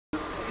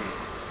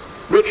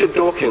Richard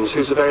Dawkins,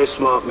 who's a very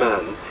smart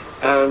man,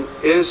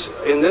 is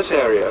in this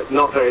area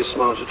not very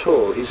smart at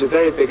all. He's a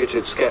very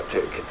bigoted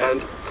skeptic, and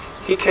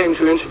he came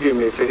to interview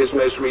me for his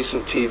most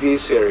recent TV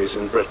series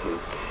in Britain.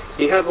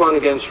 He had one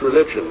against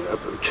religion, a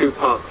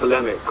two-part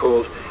polemic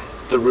called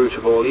The Root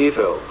of All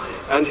Evil,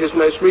 and his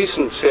most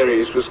recent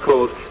series was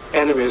called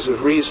Enemies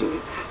of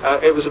Reason.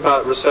 It was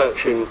about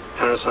researching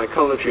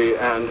parapsychology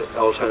and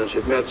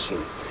alternative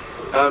medicine.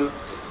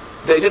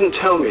 They didn't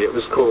tell me it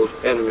was called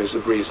Enemies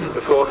of Reason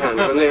beforehand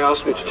when they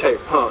asked me to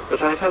take part,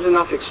 but I'd had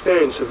enough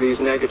experience of these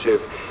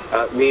negative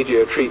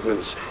media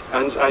treatments,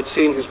 and I'd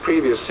seen his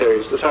previous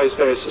series, that I was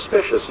very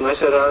suspicious, and I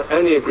said I'll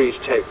only agree to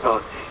take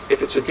part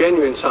if it's a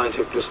genuine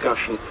scientific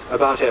discussion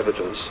about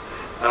evidence,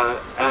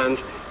 and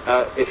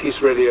if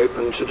he's really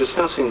open to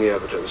discussing the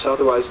evidence,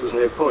 otherwise there's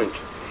no point.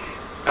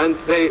 And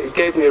they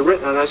gave me a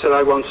written, and I said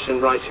I want it in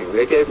writing.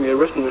 They gave me a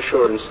written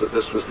assurance that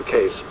this was the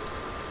case.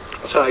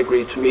 So I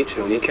agreed to meet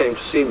him, and he came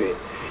to see me.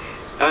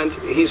 And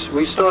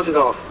we started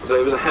off,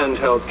 there was a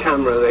handheld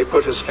camera, they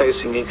put us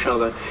facing each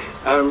other,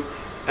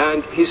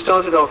 and he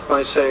started off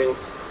by saying,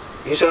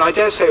 he said, I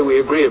dare say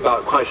we agree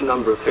about quite a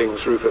number of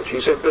things, Rupert.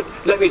 He said, but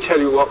let me tell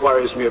you what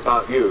worries me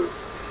about you.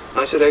 And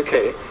I said,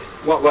 okay,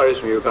 what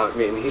worries me about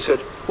me? And he said,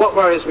 what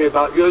worries me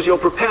about you is you're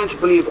prepared to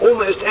believe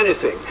almost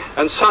anything,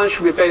 and science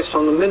should be based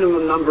on the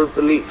minimum number of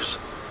beliefs.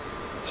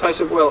 So I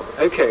said, well,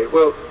 okay,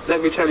 well,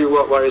 let me tell you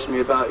what worries me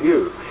about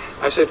you.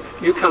 I said,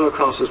 you come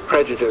across as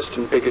prejudiced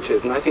and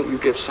bigoted, and I think you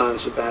give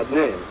science a bad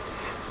name.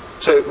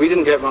 So we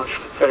didn't get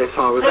very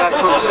far with that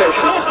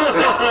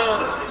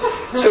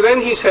conversation. So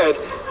then he said,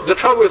 the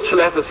trouble with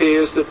telepathy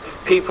is that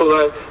people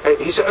are,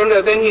 he said, oh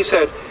no, then he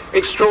said,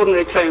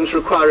 extraordinary claims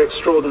require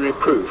extraordinary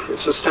proof.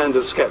 It's a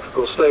standard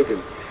skeptical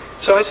slogan.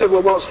 So I said,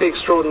 well, what's the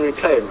extraordinary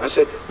claim? I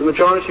said, the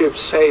majority of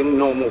sane,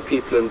 normal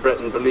people in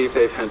Britain believe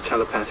they've had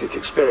telepathic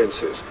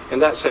experiences. In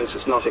that sense,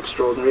 it's not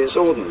extraordinary, it's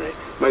ordinary.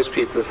 Most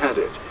people have had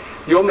it.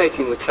 You're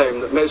making the claim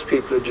that most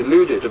people are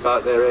deluded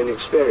about their own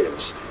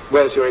experience.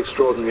 Where's your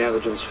extraordinary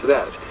evidence for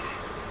that?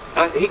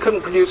 He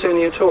couldn't produce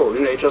any at all. You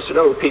know, he just said,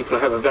 oh, people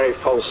have a very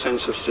false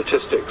sense of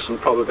statistics and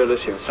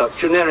probability and stuff,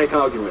 generic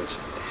arguments.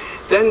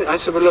 Then I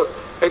said, well, look,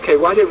 okay,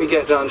 why don't we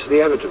get down to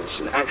the evidence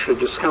and actually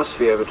discuss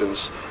the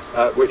evidence,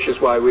 which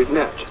is why we've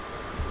met.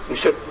 He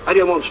said, I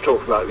don't want to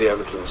talk about the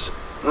evidence.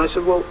 And I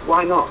said, well,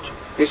 why not?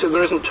 He said,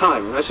 there isn't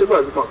time. And I said,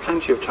 well, we've got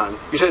plenty of time.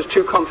 He said, it's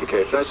too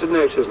complicated. I said,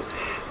 no, it isn't.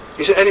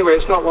 He said, anyway,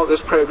 it's not what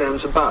this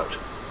program's about.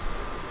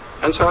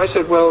 And so I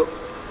said, well,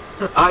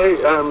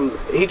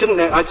 he didn't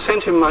know, I'd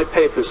sent him my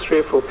papers, 3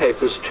 or 4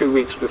 papers, 2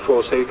 weeks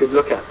before so he could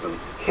look at them.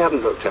 He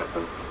hadn't looked at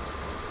them.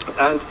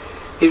 And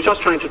he was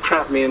just trying to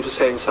trap me into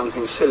saying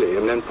something silly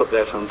and then put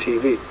that on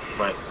TV.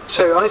 Right.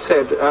 So I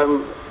said,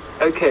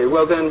 okay,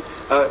 well then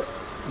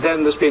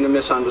there's been a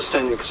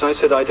misunderstanding, because I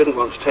said I didn't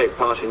want to take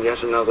part in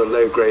yet another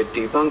low-grade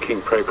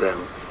debunking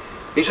program.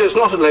 He said, it's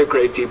not a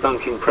low-grade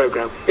debunking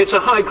program, it's a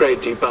high-grade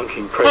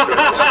debunking program.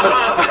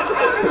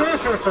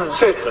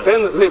 So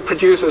then the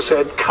producer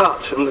said,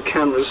 cut, and the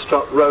cameras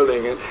stopped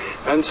rolling.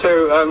 And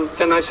so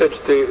then I said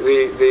to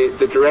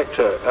the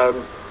director,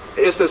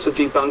 is this a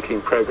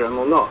debunking program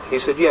or not? He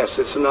said, yes,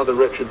 it's another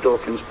Richard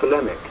Dawkins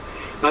polemic.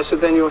 And I said,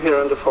 then you're here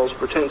under false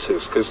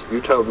pretenses, because you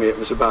told me it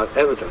was about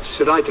evidence. He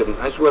said, I didn't.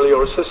 I said, well,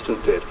 your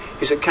assistant did.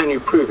 He said, can you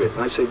prove it?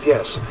 And I said,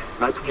 yes.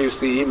 And I produced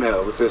the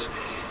email with this.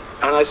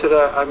 And I said,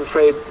 I'm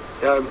afraid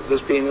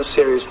there's been a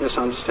serious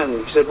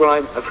misunderstanding. He said, well,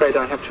 I'm afraid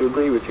I have to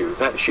agree with you.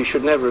 That she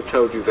should never have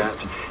told you that.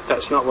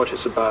 That's not what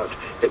it's about.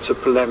 It's a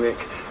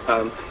polemic.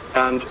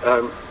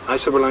 I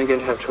said, well, I'm going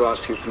to have to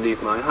ask you to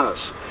leave my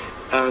house.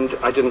 And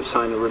I didn't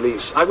sign a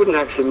release. I wouldn't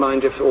actually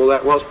mind if all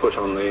that was put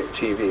on the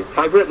TV.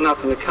 I've written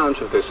up an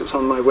account of this. It's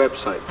on my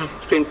website.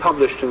 It's been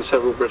published in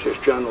several British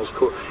journals.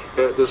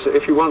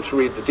 If you want to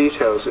read the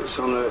details, it's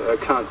on an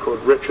account called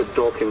Richard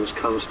Dawkins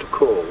Comes to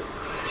Call.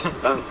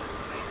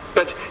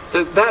 But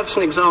that's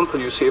an example,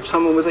 you see, of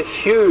someone with a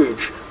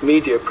huge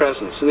media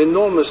presence, an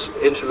enormous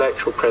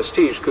intellectual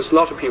prestige, because a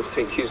lot of people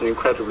think he's an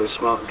incredibly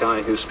smart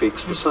guy who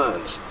speaks for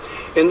science.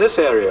 In this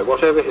area,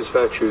 whatever his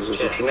virtues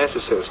as a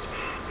geneticist,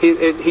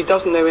 he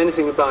doesn't know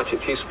anything about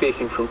it. He's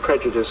speaking from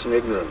prejudice and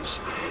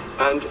ignorance.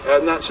 And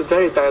that's a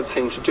very bad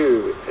thing to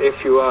do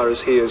if you are,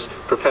 as he is,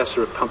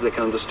 professor of public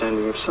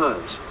understanding of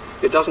science.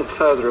 It doesn't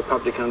further a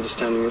public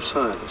understanding of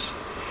science.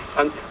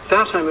 And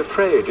that, I'm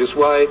afraid, is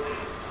why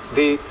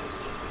the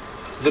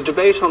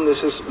debate on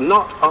this is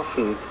not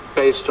often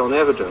based on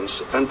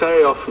evidence, and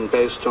very often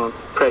based on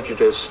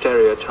prejudice,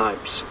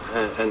 stereotypes,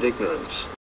 and ignorance.